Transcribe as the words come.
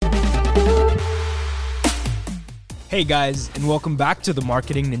Hey guys, and welcome back to the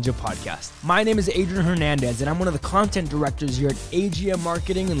Marketing Ninja Podcast. My name is Adrian Hernandez, and I'm one of the content directors here at AGM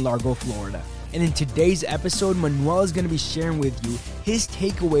Marketing in Largo, Florida. And in today's episode, Manuel is going to be sharing with you his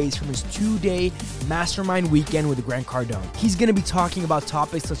takeaways from his 2-day Mastermind weekend with Grant Cardone. He's going to be talking about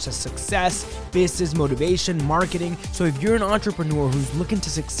topics such as success, business, motivation, marketing. So if you're an entrepreneur who's looking to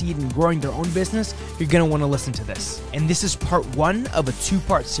succeed in growing their own business, you're going to want to listen to this. And this is part 1 of a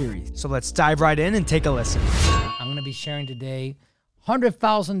 2-part series. So let's dive right in and take a listen. I'm going to be sharing today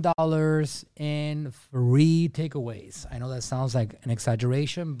 $100,000 in free takeaways. I know that sounds like an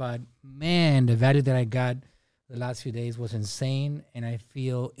exaggeration, but man, the value that I got the last few days was insane, and I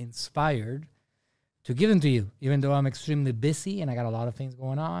feel inspired to give them to you, even though I'm extremely busy and I got a lot of things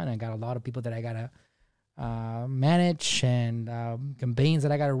going on. I got a lot of people that I got to manage and campaigns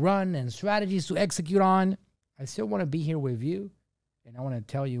that I got to run and strategies to execute on. I still want to be here with you, and I want to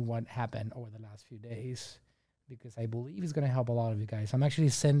tell you what happened over the last few days, because I believe it's going to help a lot of you guys. I'm actually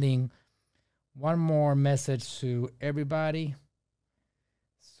sending one more message to everybody,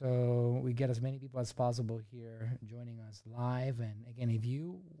 so we get as many people as possible here joining us live. And again, if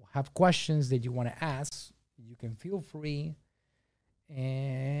you have questions that you want to ask, you can feel free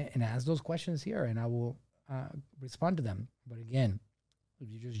and ask those questions here, and I will respond to them. But again, if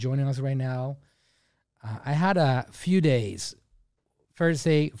you're just joining us right now, I had a few days,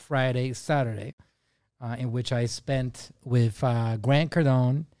 Thursday, Friday, Saturday, in which I spent with Grant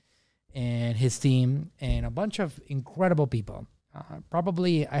Cardone and his team and a bunch of incredible people.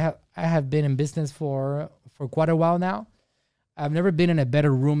 Probably I have been in business for quite a while now. I've never been in a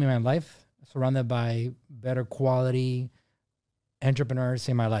better room in my life, surrounded by better quality entrepreneurs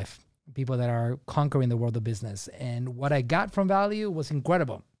in my life, people that are conquering the world of business. And what I got from value was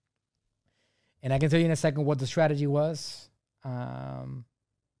incredible. And I can tell you in a second what the strategy was.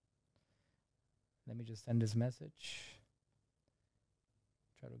 Let me just send this message.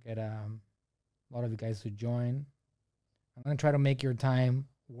 Try to get a lot of you guys to join. I'm going to try to make your time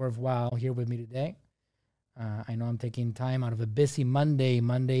worthwhile here with me today. I know I'm taking time out of a busy Monday.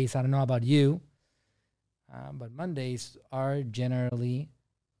 Mondays, I don't know about you, but Mondays are generally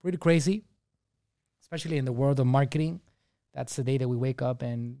pretty crazy, especially in the world of marketing. That's the day that we wake up,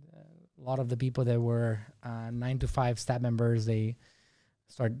 and a lot of the people that were 9-to-5 staff members, they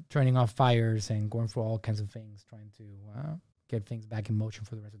start turning off fires and going through all kinds of things, trying to get things back in motion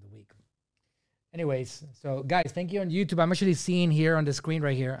for the rest of the week. Anyways, so guys, thank you on YouTube. I'm actually seeing here on the screen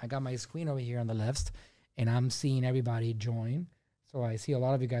right here. I got my screen over here on the left, and I'm seeing everybody join. So I see a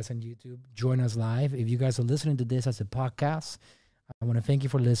lot of you guys on YouTube. Join us live. If you guys are listening to this as a podcast, I want to thank you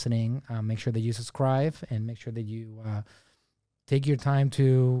for listening. Make sure that you subscribe, and make sure that you take your time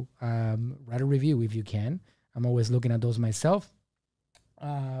to write a review if you can. I'm always looking at those myself.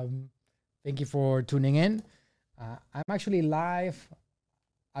 Thank you for tuning in. I'm actually live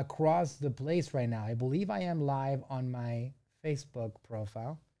across the place right now. I believe I am live on my Facebook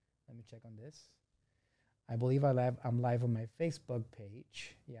profile. Let me check on this. I believe I'm live on my Facebook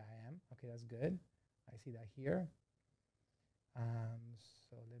page. Yeah, I am. Okay, that's good. I see that here.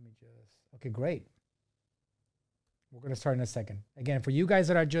 So let me just, okay, great. We're going to start in a second. Again, for you guys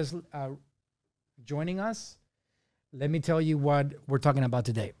that are just joining us, let me tell you what we're talking about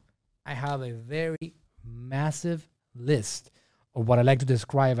today. I have a very massive list of what I like to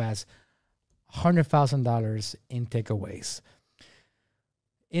describe as $100,000 in takeaways.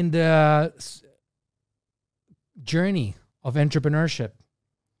 In the journey of entrepreneurship,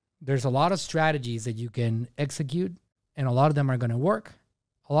 there's a lot of strategies that you can execute, and a lot of them are going to work.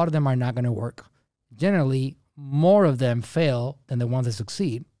 A lot of them are not going to work. Generally, more of them fail than the ones that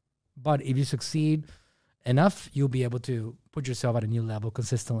succeed. But if you succeed enough, you'll be able to put yourself at a new level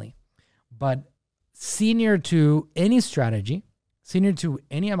consistently. But senior to any strategy, senior to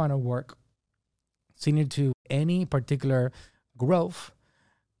any amount of work, senior to any particular growth,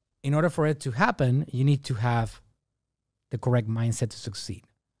 in order for it to happen, you need to have the correct mindset to succeed,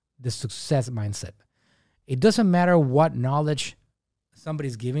 the success mindset. It doesn't matter what knowledge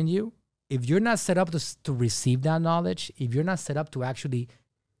somebody's giving you. If you're not set up to receive that knowledge, if you're not set up to actually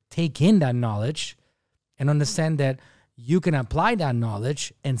take in that knowledge and understand that you can apply that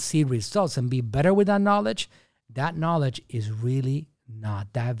knowledge and see results and be better with that knowledge is really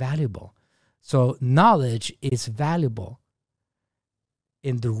not that valuable. So knowledge is valuable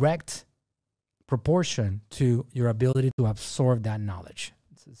in direct proportion to your ability to absorb that knowledge.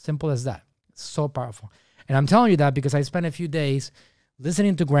 It's as simple as that. It's so powerful. And I'm telling you that because I spent a few days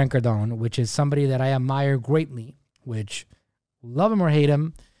listening to Grant Cardone, which is somebody that I admire greatly, which, love him or hate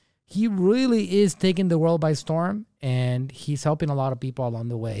him, he really is taking the world by storm, and he's helping a lot of people along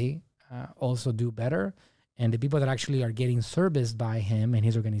the way also do better. And the people that actually are getting serviced by him and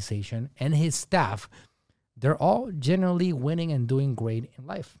his organization and his staff, they're all generally winning and doing great in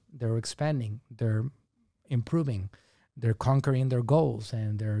life. They're expanding, they're improving, they're conquering their goals,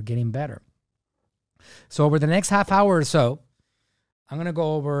 and they're getting better. So over the next half hour or so, I'm going to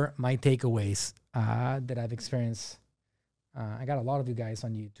go over my takeaways that I've experienced. I got a lot of you guys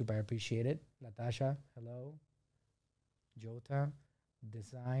on YouTube. I appreciate it. Latasha, hello. Jota,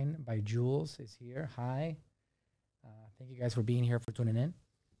 Design by Jules is here. Hi. Thank you guys for being here, for tuning in.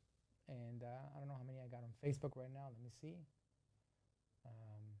 And I don't know how many I got on Facebook right now. Let me see.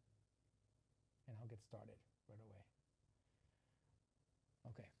 And I'll get started right away.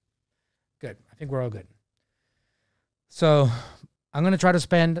 Okay. Good. I think we're all good. So I'm going to try to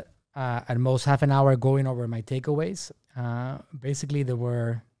spend at most half an hour going over my takeaways. Basically, there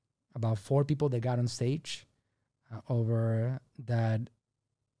were about 4 people that got on stage over that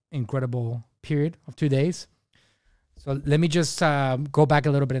incredible period of 2 days. So let me just go back a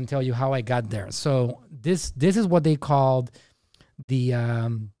little bit and tell you how I got there. So this is what they called the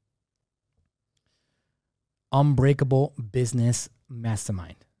Unbreakable Business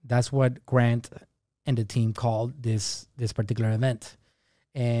Mastermind. That's what Grant and the team called this particular event.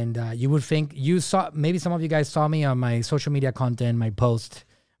 And you would think maybe some of you guys saw me on my social media content, my post,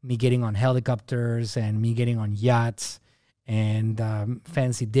 me getting on helicopters and me getting on yachts and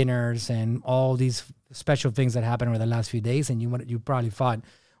fancy dinners and all these special things that happened over the last few days. And you probably thought,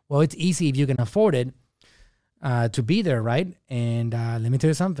 well, it's easy if you can afford it to be there, right? And let me tell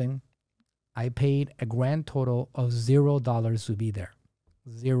you something. I paid a grand total of $0 to be there.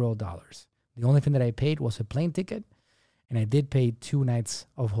 $0. The only thing that I paid was a plane ticket, and I did pay 2 nights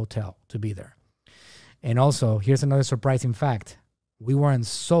of hotel to be there. And also, here's another surprising fact. We weren't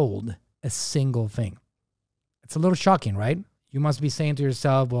sold a single thing. It's a little shocking, right? You must be saying to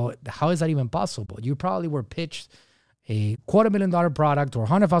yourself, well, how is that even possible? You probably were pitched a $250,000 product or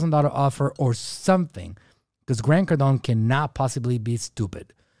 $100,000 offer or something, because Grant Cardone cannot possibly be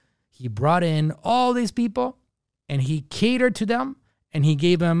stupid. He brought in all these people and he catered to them, and he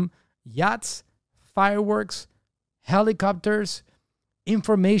gave them yachts, fireworks, helicopters,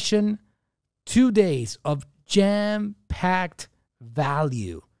 information, 2 days of jam-packed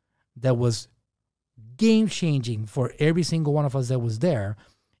value that was game-changing for every single one of us that was there.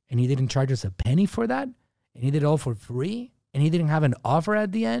 And he didn't charge us a penny for that. And he did it all for free. And he didn't have an offer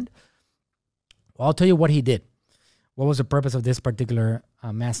at the end. Well, I'll tell you what he did. What was the purpose of this particular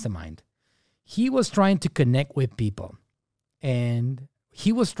mastermind? He was trying to connect with people. And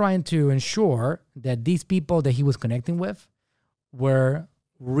he was trying to ensure that these people that he was connecting with were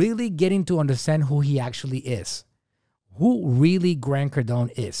really getting to understand who he actually is, who really Grant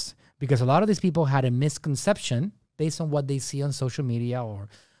Cardone is. Because a lot of these people had a misconception based on what they see on social media or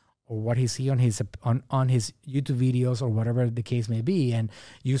what he see on his YouTube videos or whatever the case may be. And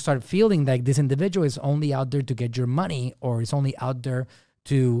you start feeling like this individual is only out there to get your money, or is only out there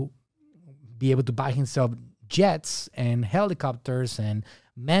to be able to buy himself jets and helicopters and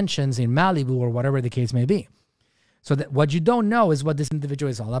mansions in Malibu or whatever the case may be. So that what you don't know is what this individual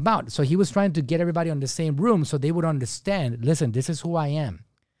is all about. So he was trying to get everybody on the same room so they would understand, listen, this is who I am.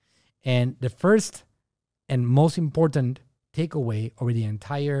 And the first and most important takeaway over the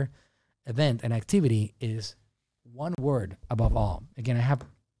entire event and activity is one word above all. Again, I have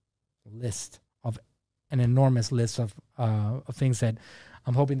an enormous list of things that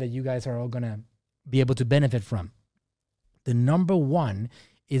I'm hoping that you guys are all going to be able to benefit from. The number one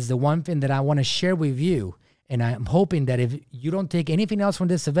is the one thing that I want to share with you. And I'm hoping that if you don't take anything else from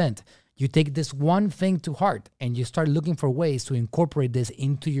this event, you take this one thing to heart and you start looking for ways to incorporate this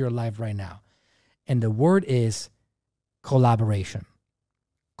into your life right now. And the word is collaboration.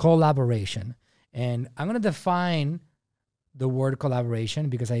 Collaboration. And I'm going to define the word collaboration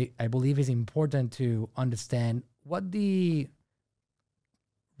because I believe it's important to understand what the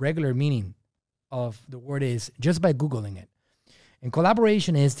regular meaning of the word is just by Googling it. And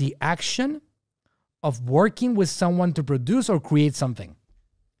collaboration is the action of working with someone to produce or create something.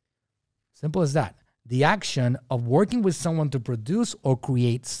 Simple as that. The action of working with someone to produce or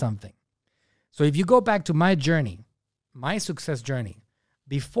create something. So if you go back to my journey, my success journey,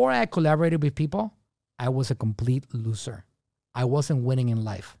 before I collaborated with people, I was a complete loser. I wasn't winning in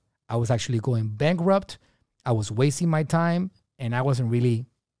life. I was actually going bankrupt. I was wasting my time, and I wasn't really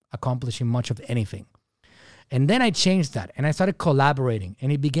accomplishing much of anything. And then I changed that, and I started collaborating.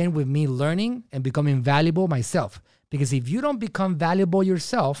 And it began with me learning and becoming valuable myself. Because if you don't become valuable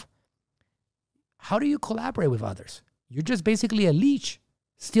yourself, how do you collaborate with others? You're just basically a leech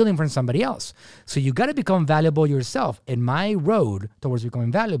stealing from somebody else. So you got to become valuable yourself. And my road towards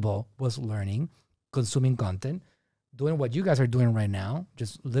becoming valuable was learning consuming content, doing what you guys are doing right now,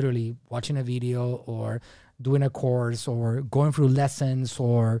 just literally watching a video or doing a course or going through lessons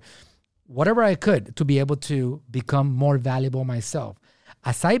or whatever I could to be able to become more valuable myself.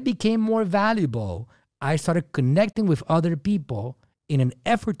 As I became more valuable, I started connecting with other people in an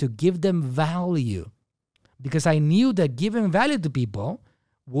effort to give them value, because I knew that giving value to people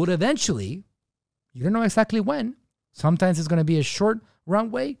would eventually, you don't know exactly when, sometimes it's going to be a short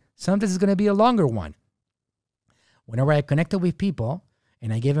runway, sometimes it's going to be a longer one. Whenever I connected with people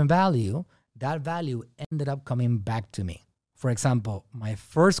and I gave them value, that value ended up coming back to me. For example, my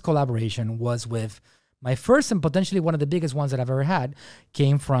first collaboration was with my first and potentially one of the biggest ones that I've ever had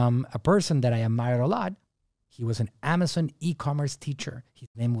came from a person that I admired a lot. He was an Amazon e-commerce teacher. His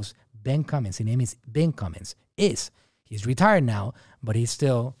name was Ben Cummins. His name is Ben Cummins. He's retired now, but he's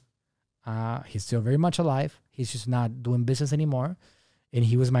still very much alive. He's just not doing business anymore. And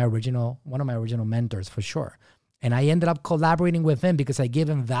he was one of my original mentors for sure. And I ended up collaborating with him because I gave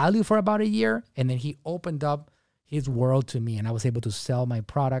him value for about a year. And then he opened up his world to me. And I was able to sell my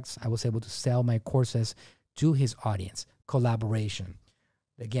products. I was able to sell my courses to his audience. Collaboration.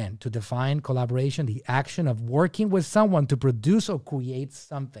 Again, to define collaboration, the action of working with someone to produce or create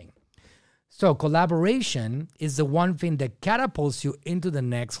something. So collaboration is the one thing that catapults you into the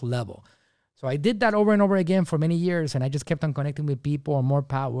next level. So I did that over and over again for many years, and I just kept on connecting with people, more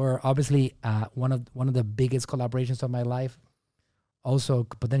power. Obviously, one of the biggest collaborations of my life, also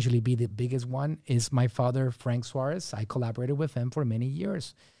could potentially be the biggest one, is my father, Frank Suarez. I collaborated with him for many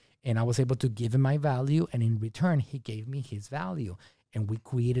years, and I was able to give him my value, and in return, he gave me his value, and we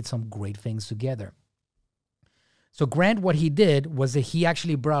created some great things together. So Grant, what he did was that he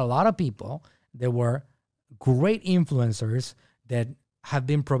actually brought a lot of people that were great influencers that have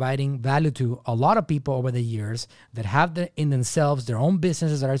been providing value to a lot of people over the years, that have in themselves their own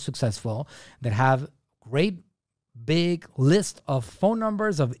businesses that are successful, that have great big list of phone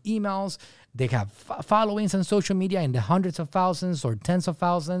numbers, of emails. They have followings on social media in the hundreds of thousands or tens of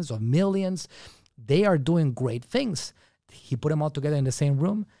thousands or millions. They are doing great things. He put them all together in the same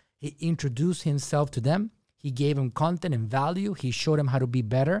room. He introduced himself to them. He gave them content and value. He showed them how to be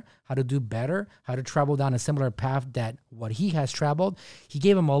better, how to do better, how to travel down a similar path that what he has traveled. He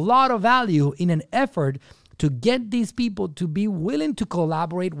gave them a lot of value in an effort to get these people to be willing to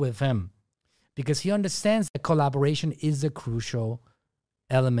collaborate with him, because he understands that collaboration is a crucial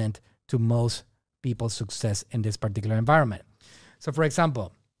element to most people's success in this particular environment. So for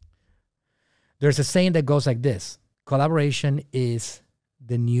example, there's a saying that goes like this: collaboration is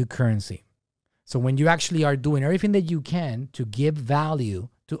the new currency. So when you actually are doing everything that you can to give value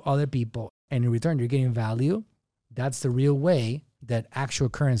to other people, and in return you're getting value, that's the real way that actual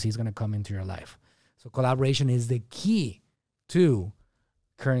currency is going to come into your life. So collaboration is the key to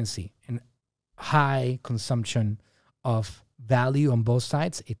currency and high consumption of value on both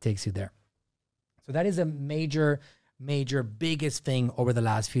sides. It takes you there. So that is a major biggest thing over the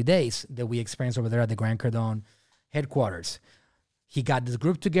last few days that we experienced over there at the Grant Cardone headquarters. He got this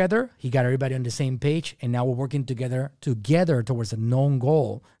group together. He got everybody on the same page. And now we're working together towards a known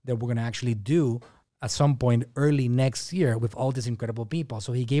goal that we're going to actually do at some point early next year with all these incredible people.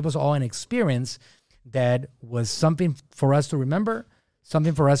 So he gave us all an experience that was something for us to remember,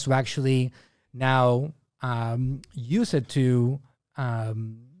 something for us to actually now use it to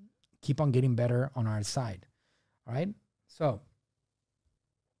keep on getting better on our side. All right. So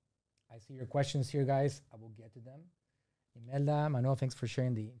I see your questions here, guys. I will get to them. Imelda, Manuel, thanks for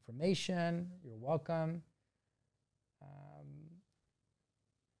sharing the information. You're welcome.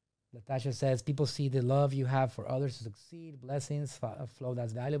 Latasha says, people see the love you have for others to succeed. Blessings, flow,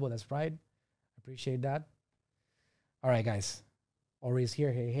 that's valuable. That's right. Appreciate that. All right, guys. Ori is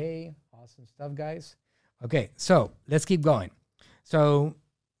here. Hey, hey. Awesome stuff, guys. Okay, so let's keep going. So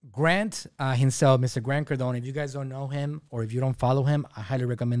Grant himself, Mr. Grant Cardone, if you guys don't know him or if you don't follow him, I highly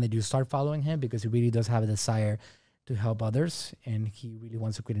recommend that you start following him, because he really does have a desire to help others, and he really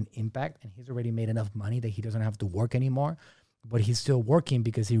wants to create an impact, and he's already made enough money that he doesn't have to work anymore, but he's still working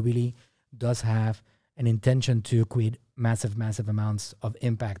because he really does have an intention to create massive amounts of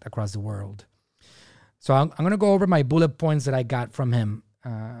impact across the world. So I'm going to go over my bullet points that I got from him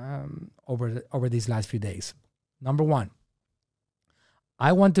over these last few days. Number one,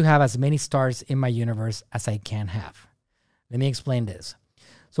 I want to have as many stars in my universe as I can have. Let me explain this.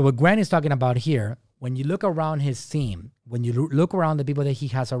 So what Grant is talking about here, when you look around his team, when you look around the people that he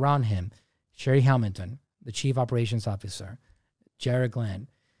has around him, Sherry Hamilton, the Chief Operations Officer, Jared Glenn,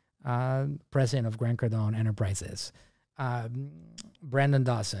 President of Grant Cardone Enterprises, Brandon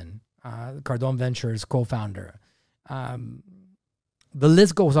Dawson, Cardone Ventures co-founder. The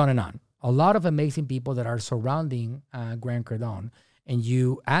list goes on and on a lot of amazing people that are surrounding Grant Cardone. And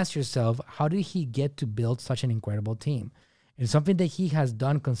you ask yourself, how did he get to build such an incredible team? And something that he has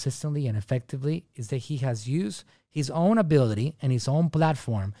done consistently and effectively is that he has used his own ability and his own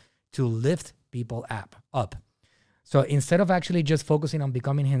platform to lift people up. So instead of actually just focusing on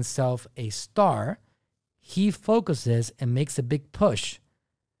becoming himself a star, he focuses and makes a big push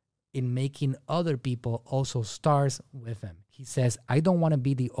in making other people also stars with him. He says, I don't want to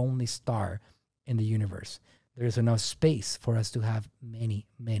be the only star in the universe. There's enough space for us to have many,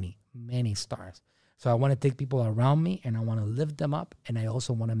 many, many stars. So I want to take people around me and I want to lift them up, and I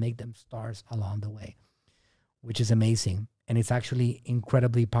also want to make them stars along the way, which is amazing. And it's actually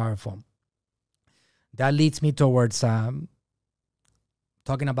incredibly powerful. That leads me towards talking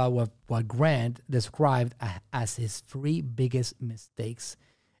about what Grant described as his 3 biggest mistakes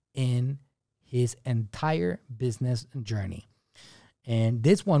in his entire business journey. And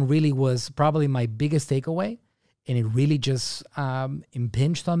this one really was probably my biggest takeaway. And it really just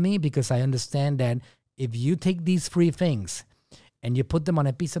impinged on me, because I understand that if you take these 3 things and you put them on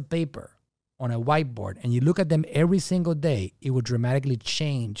a piece of paper, on a whiteboard, and you look at them every single day, it would dramatically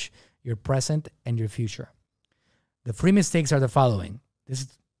change your present and your future. The 3 mistakes are the following. This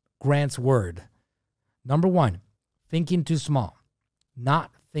is Grant's word. Number 1, thinking too small, not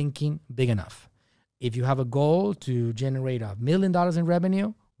thinking big enough. If you have a goal to generate $1 million in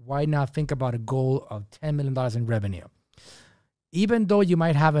revenue, why not think about a goal of $10 million in revenue? Even though you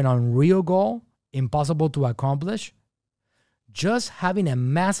might have an unreal goal, impossible to accomplish, just having a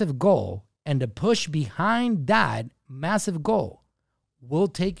massive goal and the push behind that massive goal will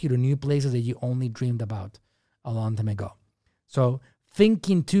take you to new places that you only dreamed about a long time ago. So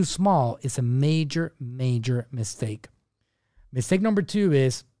thinking too small is a major, major mistake. Mistake number 2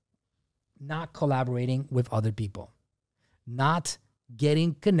 is not collaborating with other people, not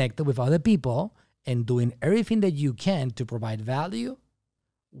getting connected with other people and doing everything that you can to provide value,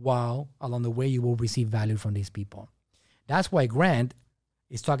 while along the way you will receive value from these people. That's why Grant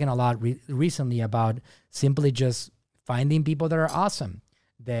is talking a lot recently about simply just finding people that are awesome,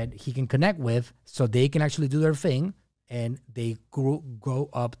 that he can connect with so they can actually do their thing, and they grow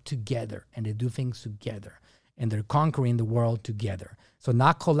up together and they do things together and they're conquering the world together. So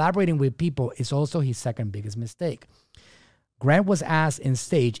not collaborating with people is also his second biggest mistake. Grant was asked in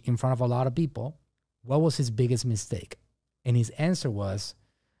stage in front of a lot of people, what was his biggest mistake? And his answer was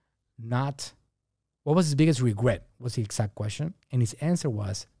what was his biggest regret, was the exact question. And his answer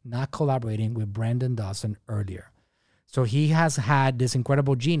was not collaborating with Brandon Dawson earlier. So he has had this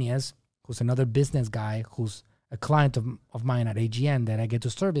incredible genius, who's another business guy, who's a client of mine at AGN that I get to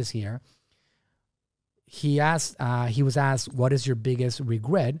service here. He was asked, what is your biggest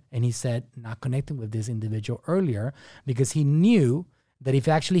regret? And he said, not connecting with this individual earlier, because he knew that if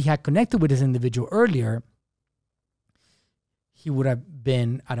actually he had connected with this individual earlier, he would have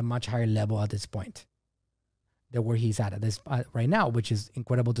been at a much higher level at this point than where he's at this right now, which is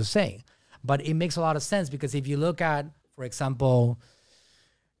incredible to say. But it makes a lot of sense, because if you look at, for example,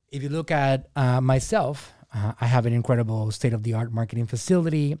 myself, I have an incredible state-of-the-art marketing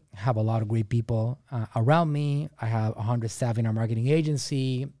facility. I have a lot of great people around me. I have 100 staff in our marketing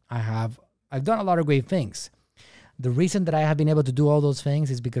agency. I've done a lot of great things. The reason that I have been able to do all those things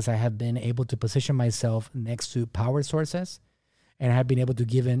is because I have been able to position myself next to power sources, and I have been able to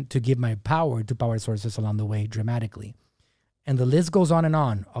give my power to power sources along the way dramatically. And the list goes on and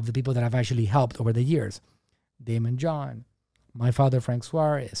on of the people that I've actually helped over the years. Damon John, my father Frank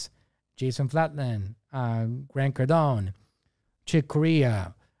Suarez, Jason Flatland, Grant Cardone, Chick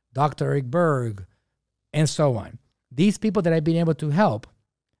Corea, Dr. Eric Berg, and so on. These people that I've been able to help,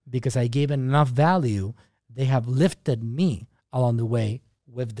 because I gave enough value, they have lifted me along the way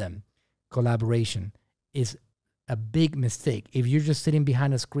with them. Collaboration is a big mistake. If you're just sitting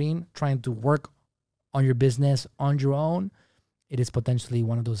behind a screen trying to work on your business on your own, it is potentially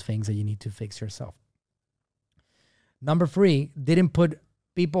one of those things that you need to fix yourself. Number 3, didn't put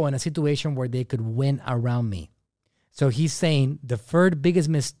people in a situation where they could win around me. So he's saying the third biggest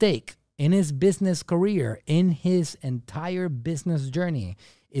mistake in his business career, in his entire business journey,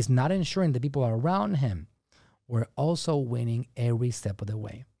 is not ensuring the people around him were also winning every step of the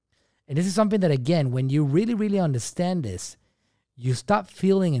way. And this is something that, again, when you really, really understand this, you stop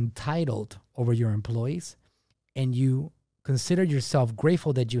feeling entitled over your employees, and you consider yourself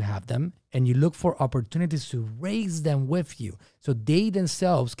grateful that you have them, and you look for opportunities to raise them with you so they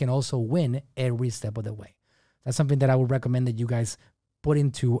themselves can also win every step of the way. That's something that I would recommend that you guys put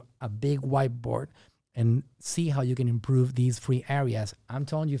into a big whiteboard and see how you can improve these 3 areas. I'm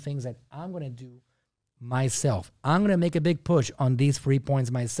telling you things that I'm going to do myself. I'm going to make a big push on these 3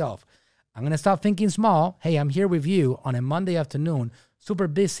 points myself. I'm going to stop thinking small. Hey, I'm here with you on a Monday afternoon, super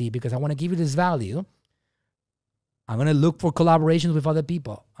busy because I want to give you this value. I'm going to look for collaborations with other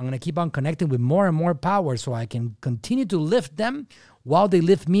people. I'm going to keep on connecting with more and more power so I can continue to lift them while they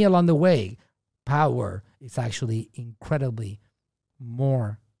lift me along the way. Power is actually incredibly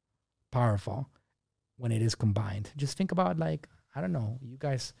more powerful when it is combined. Just think about, like, I don't know, you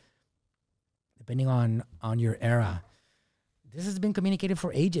guys, depending on your era, this has been communicated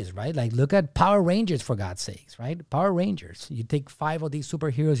for ages, right? Like, look at Power Rangers, for God's sakes, right? Power Rangers. You take 5 of these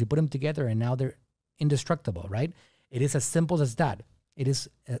superheroes, you put them together, and now they're indestructible, right? It is as simple as that. It is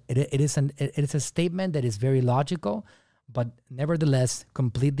a statement that is very logical, but nevertheless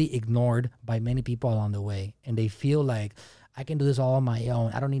completely ignored by many people along the way. And they feel like, I can do this all on my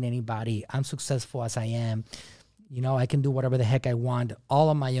own. I don't need anybody. I'm successful as I am. You know, I can do whatever the heck I want all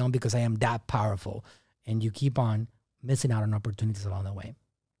on my own because I am that powerful. And you keep on missing out on opportunities along the way.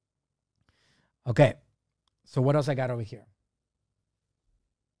 Okay, so what else I got over here?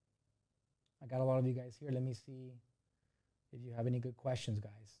 I got a lot of you guys here. Let me see if you have any good questions,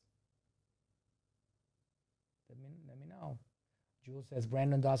 guys. Let me know. Jules says,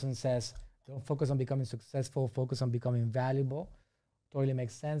 Brandon Dawson says, don't focus on becoming successful, focus on becoming valuable. Totally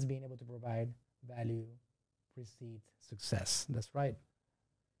makes sense. Being able to provide value precedes success. That's right.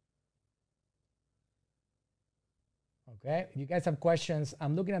 Okay, if you guys have questions,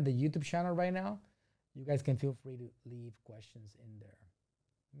 I'm looking at the YouTube channel right now. You guys can feel free to leave questions in there.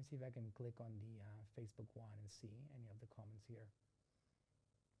 Let me see if I can click on the Facebook one and see any of the comments here.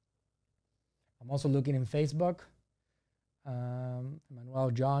 I'm also looking in Facebook. Manuel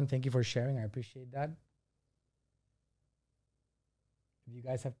John, thank you for sharing. I appreciate that. If you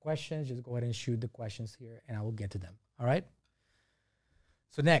guys have questions, just go ahead and shoot the questions here and I will get to them. All right.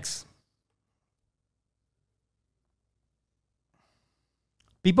 So next,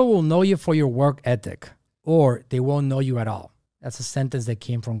 people will know you for your work ethic or they won't know you at all. That's a sentence that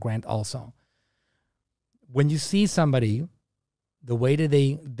came from Grant also. When you see somebody, the way that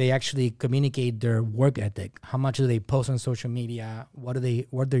they actually communicate their work ethic, how much do they post on social media? What are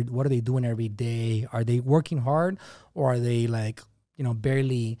they doing every day? Are they working hard or are they, like, you know,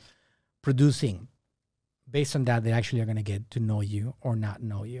 barely producing? Based on that, they actually are going to get to know you or not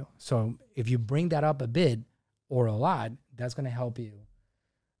know you. So if you bring that up a bit or a lot, that's going to help you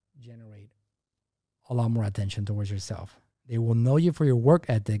generate a lot more attention towards yourself. They will know you for your work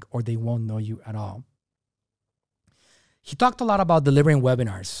ethic or they won't know you at all. He talked a lot about delivering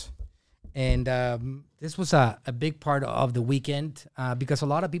webinars. And this was a big part of the weekend because a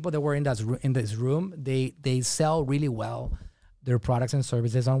lot of people that were in this room, they sell really well their products and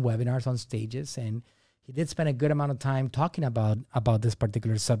services on webinars, on stages. And he did spend a good amount of time talking about this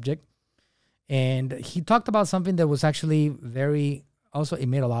particular subject. And he talked about something that was actually it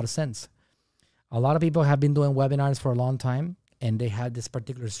made a lot of sense. A lot of people have been doing webinars for a long time, and they had this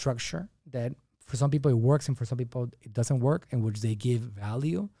particular structure that for some people it works and for some people it doesn't work, in which they give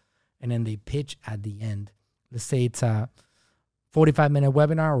value and then they pitch at the end. Let's say it's a 45-minute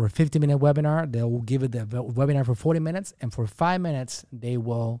webinar or a 50-minute webinar. They will give it the webinar for 40 minutes, and for 5 minutes they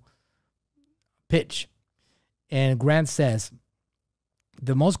will pitch. And Grant says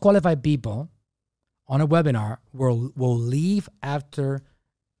the most qualified people on a webinar will leave after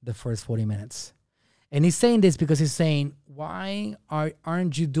the first 40 minutes. And he's saying this because he's saying, why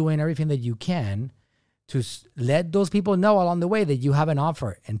aren't you doing everything that you can to let those people know along the way that you have an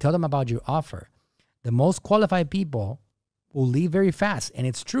offer and tell them about your offer? The most qualified people will leave very fast. And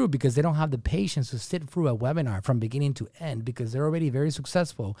it's true because they don't have the patience to sit through a webinar from beginning to end because they're already very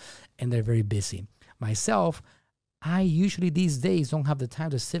successful and they're very busy. Myself, I usually these days don't have the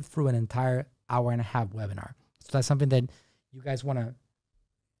time to sit through an entire hour-and-a-half webinar. So that's something that you guys want to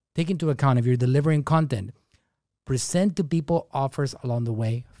take into account if you're delivering content. Present to people offers along the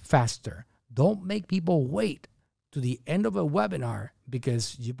way faster. Don't make people wait to the end of a webinar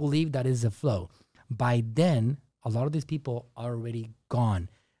because you believe that is the flow. By then, a lot of these people are already gone.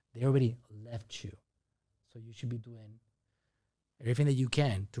 They already left you. So you should be doing everything that you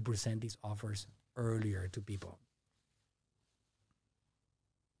can to present these offers earlier to people.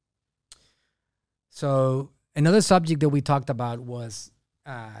 So another subject that we talked about was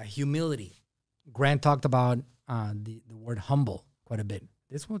humility. Grant talked about the word humble quite a bit.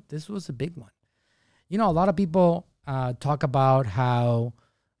 This was a big one. You know, a lot of people talk about how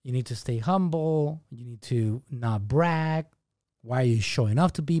you need to stay humble. You need to not brag. Why are you showing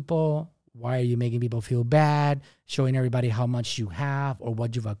off to people? Why are you making people feel bad? Showing everybody how much you have or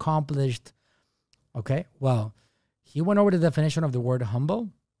what you've accomplished. Okay, well, he went over the definition of the word humble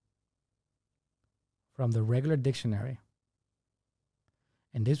from the regular dictionary.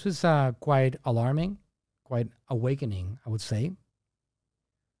 And this was quite alarming, quite awakening, I would say.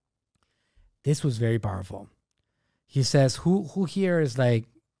 This was very powerful. He says, who here is like,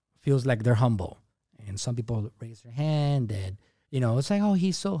 feels like they're humble? And some people raise their hand and, it's like, oh,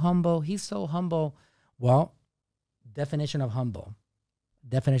 he's so humble. He's so humble. Well, definition of humble.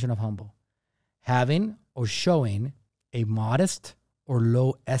 Having or showing a modest or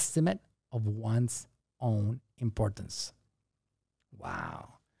low estimate of one's own importance.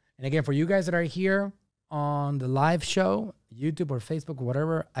 Wow. And again, for you guys that are here on the live show, YouTube or Facebook,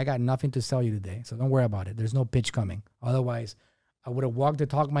 whatever, I got nothing to sell you today. So don't worry about it. There's no pitch coming. Otherwise, I would have walked the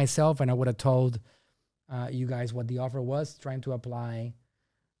talk myself and I would have told you guys what the offer was, trying to apply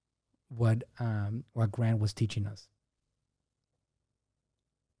what Grant was teaching us.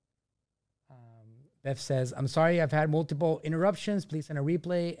 Beth says, I'm sorry, I've had multiple interruptions. Please send a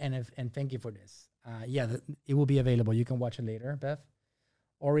replay and thank you for this. It will be available. You can watch it later, Beth.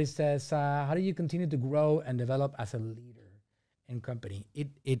 Ori says, how do you continue to grow and develop as a leader in company?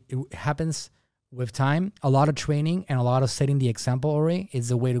 It happens with time. A lot of training and a lot of setting the example, Ori, is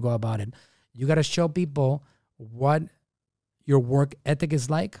the way to go about it. You got to show people what your work ethic is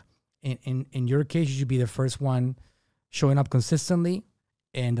like. In your case, you should be the first one showing up consistently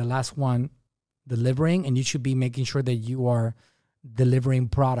and the last one delivering, and you should be making sure that you are delivering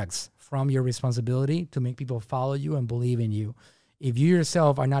products from your responsibility to make people follow you and believe in you. If you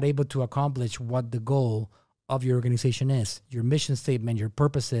yourself are not able to accomplish what the goal of your organization is, your mission statement, your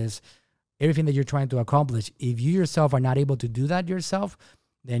purposes, everything that you're trying to accomplish, if you yourself are not able to do that yourself,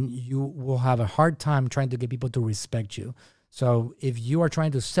 then you will have a hard time trying to get people to respect you. So if you are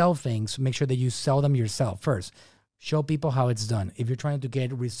trying to sell things, make sure that you sell them yourself first. Show people how it's done. If you're trying to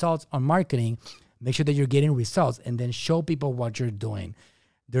get results on marketing, make sure that you're getting results and then show people what you're doing.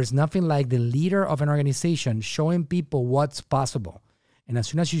 There's nothing like the leader of an organization showing people what's possible. And as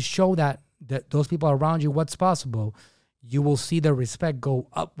soon as you show that those people around you what's possible, you will see the respect go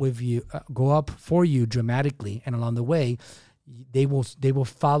up for you dramatically. And along the way, they will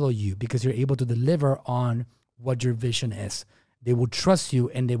follow you because you're able to deliver on what your vision is. They will trust you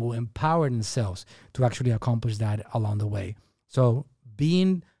and they will empower themselves to actually accomplish that along the way. So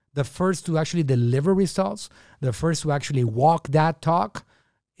being the first to actually deliver results, the first to actually walk that talk,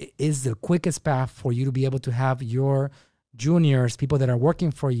 is the quickest path for you to be able to have your juniors, people that are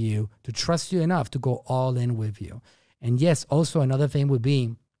working for you, to trust you enough to go all in with you. And yes, also another thing would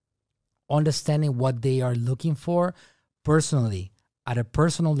be understanding what they are looking for personally, at a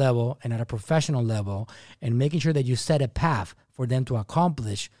personal level and at a professional level, and making sure that you set a path for them to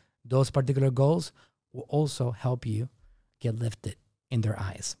accomplish those particular goals will also help you get lifted in their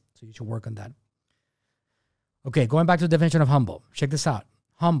eyes. So you should work on that. Okay, going back to the definition of humble. Check this out.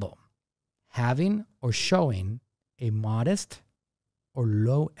 Humble, having or showing a modest or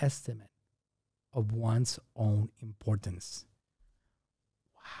low estimate of one's own importance.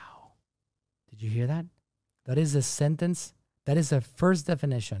 Wow. Did you hear that? That is a sentence. That is the first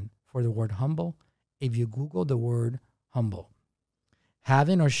definition for the word humble. If you Google the word humble,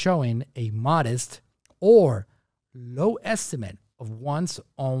 having or showing a modest or low estimate of one's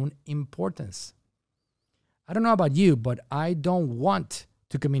own importance. I don't know about you, but I don't want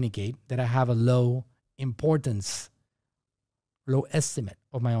to communicate that I have a low estimate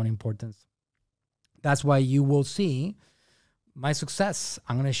of my own importance. That's why you will see my success.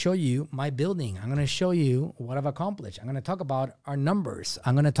 I'm going to show you my building. I'm going to show you what I've accomplished. I'm going to talk about our numbers.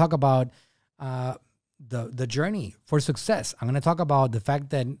 I'm going to talk about the journey for success. I'm going to talk about the fact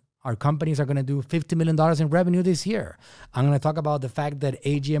that our companies are going to do $50 million in revenue this year. I'm going to talk about the fact that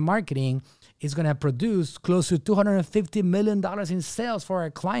AGM Marketing is going to produce close to $250 million in sales for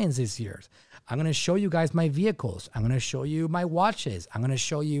our clients this year. I'm going to show you guys my vehicles. I'm going to show you my watches. I'm going to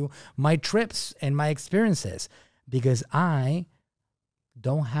show you my trips and my experiences, because I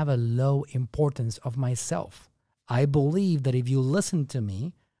don't have a low importance of myself. I believe that if you listen to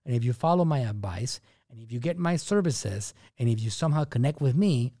me and if you follow my advice and if you get my services and if you somehow connect with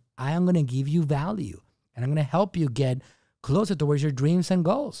me, I am going to give you value and I'm going to help you get closer towards your dreams and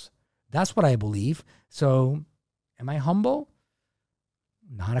goals. That's what I believe. So am I humble?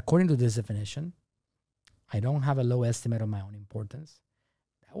 Not according to this definition. I don't have a low estimate of my own importance.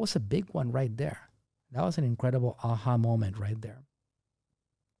 That was a big one right there. That was an incredible aha moment right there.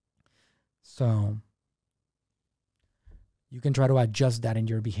 So you can try to adjust that in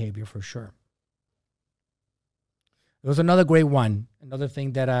your behavior for sure. There was another great one. Another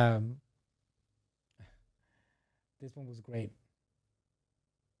thing that this one was great.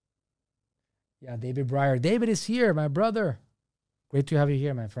 Yeah, David Breyer. David is here, my brother. Great to have you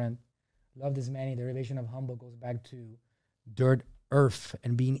here, my friend. Love this, Manny. The derivation of humble goes back to dirt earth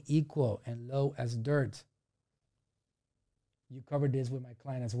and being equal and low as dirt. You covered this with my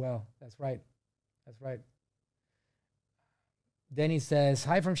client as well. That's right. That's right. Denny says,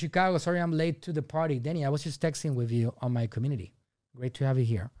 hi from Chicago. Sorry I'm late to the party. Denny, I was just texting with you on my community. Great to have you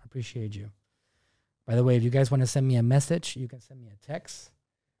here. I appreciate you. By the way, if you guys want to send me a message, you can send me a text.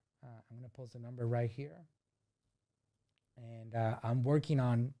 I'm going to post the number right here. And I'm working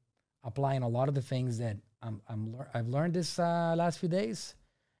on applying a lot of the things that I've learned this last few days.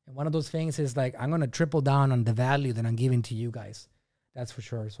 And one of those things is like, I'm going to triple down on the value that I'm giving to you guys. That's for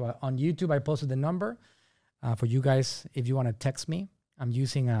sure. So on YouTube, I posted the number for you guys. If you want to text me, I'm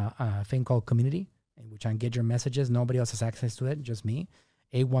using a thing called Community, in which I can get your messages. Nobody else has access to it, just me.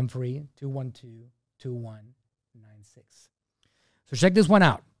 813-212-2196. So check this one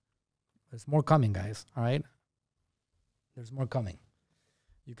out. There's more coming, guys. All right? There's more coming.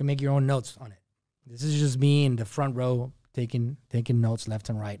 You can make your own notes on it. This is just me in the front row taking notes left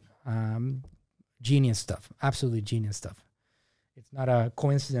and right. Genius stuff. Absolutely genius stuff. It's not a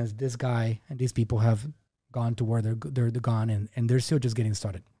coincidence this guy and these people have gone to where they're gone, and they're still just getting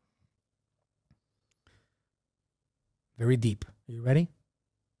started. Very deep. Are you ready?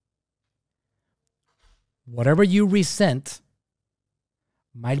 Whatever you resent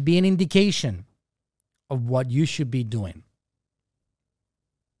might be an indication of what you should be doing.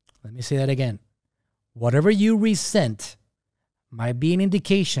 Let me say that again. Whatever you resent might be an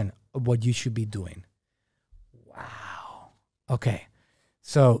indication of what you should be doing. Wow. Okay.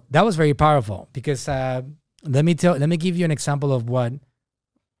 So that was very powerful because let me give you an example of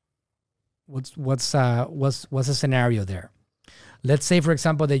what's a scenario there. Let's say, for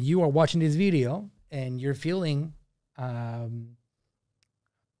example, that you are watching this video and you're feeling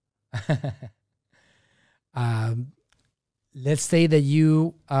let's say that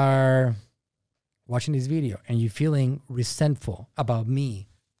you are watching this video and you're feeling resentful about me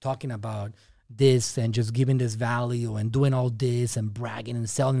talking about this and just giving this value and doing all this and bragging and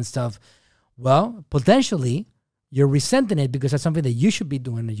selling stuff. Well, potentially you're resenting it because that's something that you should be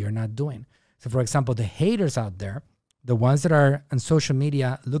doing that you're not doing. So for example, the haters out there, the ones that are on social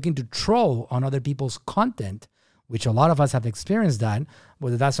media looking to troll on other people's content, which a lot of us have experienced that,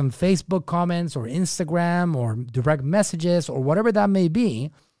 whether that's on Facebook comments or Instagram or direct messages or whatever that may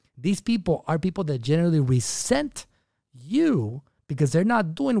be, these people are people that generally resent you because they're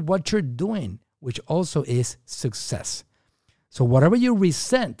not doing what you're doing, which also is success. So whatever you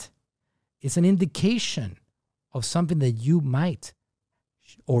resent is an indication of something that you might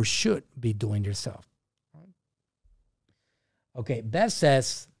or should be doing yourself. Okay, Bev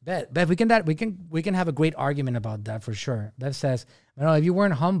says, Bev, we can have a great argument about that for sure. Bev says, if you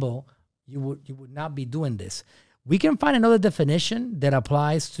weren't humble, you would not be doing this. We can find another definition that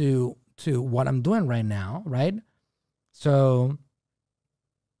applies to what I'm doing right now, right? So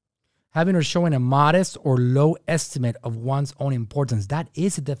having or showing a modest or low estimate of one's own importance, that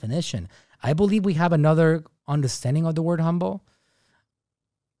is a definition. I believe we have another understanding of the word humble,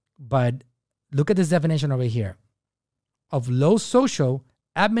 but look at this definition over here. Of low social,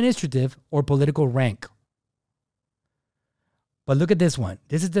 administrative, or political rank. But look at this one.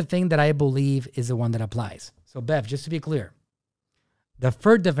 This is the thing that I believe is the one that applies. So Bev, just to be clear, the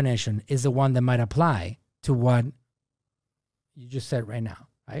third definition is the one that might apply to what you just said right now,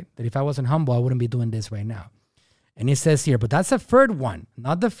 right? That if I wasn't humble, I wouldn't be doing this right now. And it says here, but that's the third one,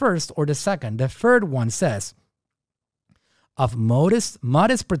 not the first or the second. The third one says, of modest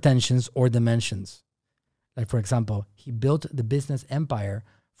pretensions or dimensions. Like, for example, he built the business empire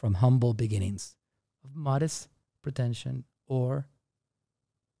from humble beginnings of modest pretension or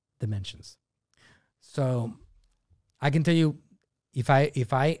dimensions. So I can tell you, if I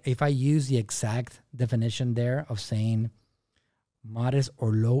use the exact definition there of saying modest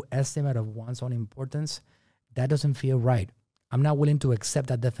or low estimate of one's own importance, that doesn't feel right. I'm not willing to accept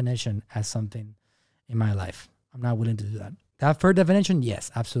that definition as something in my life. I'm not willing to do that. That third definition,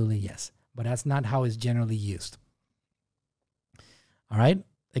 yes, absolutely yes. But that's not how it's generally used. All right?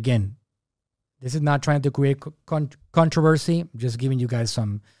 Again, this is not trying to create controversy. I'm just giving you guys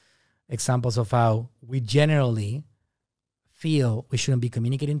some examples of how we generally feel we shouldn't be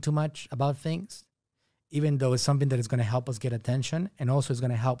communicating too much about things, even though it's something that is going to help us get attention and also is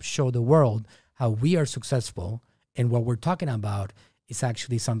going to help show the world how we are successful, and what we're talking about is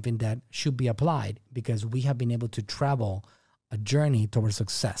actually something that should be applied because we have been able to travel a journey towards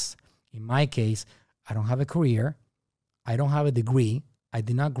success. In my case, I don't have a career. I don't have a degree. I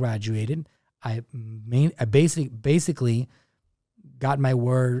did not graduate. I basically got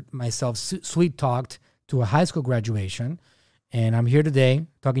myself sweet talked to a high school graduation, and I'm here today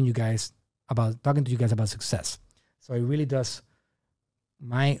talking to you guys about success. So it really does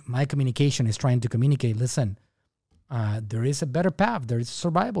my communication is trying to communicate, listen, there is a better path. There is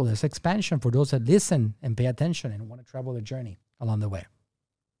survival. There's expansion for those that listen and pay attention and want to travel the journey along the way.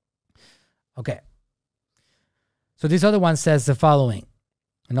 Okay. So this other one says the following.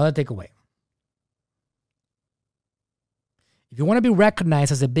 Another takeaway. If you want to be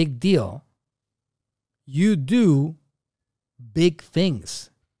recognized as a big deal, you do big things.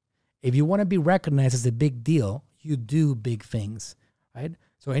 If you want to be recognized as a big deal, you do big things, right?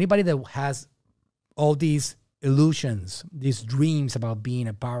 So anybody that has all these illusions, these dreams about being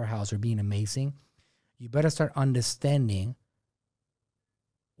a powerhouse or being amazing, you better start understanding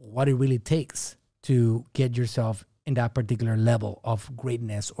what it really takes to get yourself in that particular level of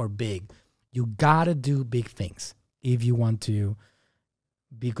greatness or big. You gotta do big things if you want to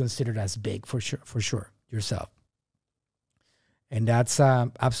be considered as big for sure yourself. And that's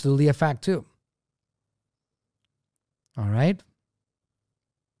absolutely a fact too. All right.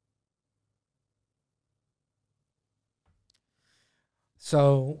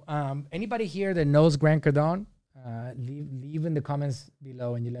 So anybody here that knows Grant Cardone, leave in the comments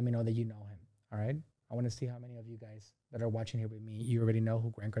below and you let me know that you know him. All right. I want to see how many of you guys that are watching here with me, you already know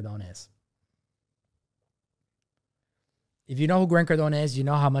who Grant Cardone is. If you know who Grant Cardone is, you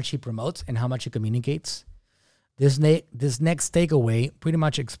know how much he promotes and how much he communicates. This next takeaway pretty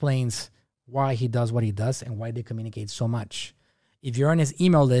much explains why he does what he does and why they communicate so much. If you're on his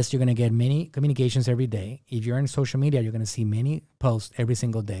email list, you're going to get many communications every day. If you're in social media, you're going to see many posts every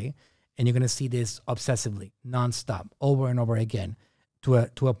single day. And you're going to see this obsessively, nonstop, over and over again,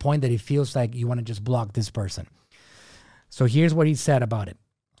 to a point that it feels like you want to just block this person. So here's what he said about it.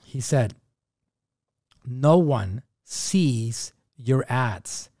 He said, no one sees your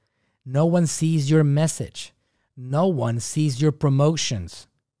ads. No one sees your message. No one sees your promotions.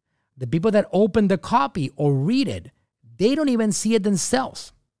 The people that open the copy or read it, they don't even see it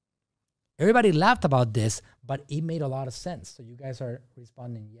themselves. Everybody laughed about this, but it made a lot of sense. So you guys are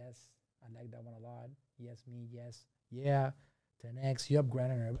responding, yes, I like that one a lot. Yes, me, yes. Yeah, 10X, you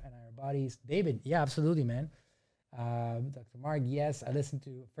Grant and our buddies. David, yeah, absolutely, man. Dr. Mark, yes, I listened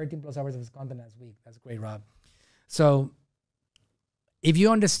to 13 plus hours of his content last week. That's great, Rob. So if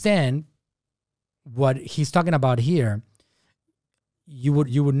you understand what he's talking about here, you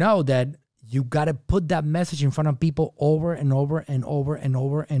would know that you got to put that message in front of people over and over and over and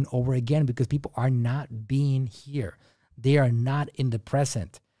over and over again, because people are not being here. They are not in the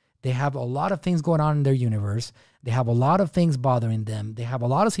present. They have a lot of things going on in their universe. They have a lot of things bothering them. They have a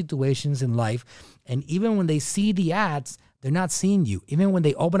lot of situations in life. And even when they see the ads, they're not seeing you. Even when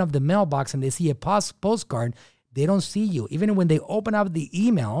they open up the mailbox and they see a postcard, they don't see you. Even when they open up the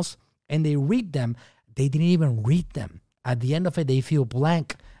emails and they read them, they didn't even read them. At the end of it, they feel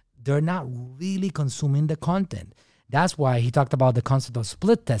blank. They're not really consuming the content. That's why he talked about the concept of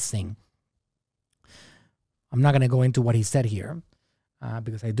split testing. I'm not going to go into what he said here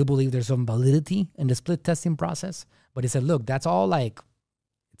because I do believe there's some validity in the split testing process. But he said, look, that's all like,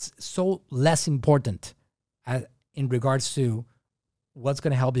 it's so less important in regards to what's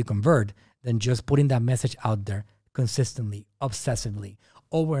going to help you convert than just putting that message out there consistently, obsessively,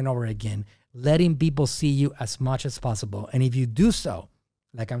 over and over again, letting people see you as much as possible. And if you do so,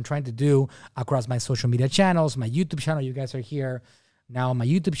 like I'm trying to do across my social media channels, my YouTube channel, you guys are here now on my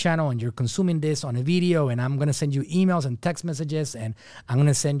YouTube channel and you're consuming this on a video, and I'm going to send you emails and text messages, and I'm going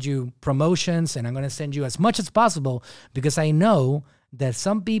to send you promotions, and I'm going to send you as much as possible, because I know that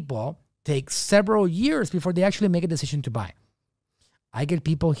some people take several years before they actually make a decision to buy. I get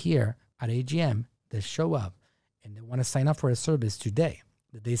people here at AGM that show up and they want to sign up for a service today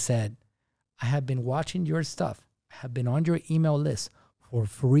that they said, I have been watching your stuff. I have been on your email list for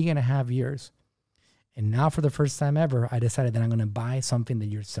 3.5 years. And now for the first time ever, I decided that I'm going to buy something that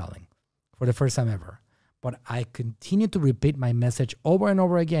you're selling for the first time ever. But I continue to repeat my message over and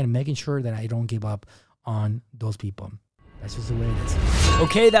over again, making sure that I don't give up on those people. That's just the way it is.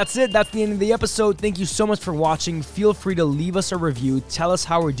 Okay, that's it. That's the end of the episode. Thank you so much for watching. Feel free to leave us a review. Tell us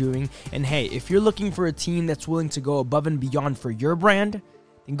how we're doing. And hey, if you're looking for a team that's willing to go above and beyond for your brand,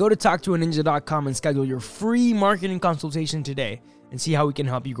 then go to talktoaninja.com and schedule your free marketing consultation today and see how we can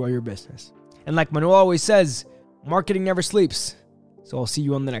help you grow your business. And like Manuel always says, marketing never sleeps. So I'll see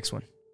you on the next one.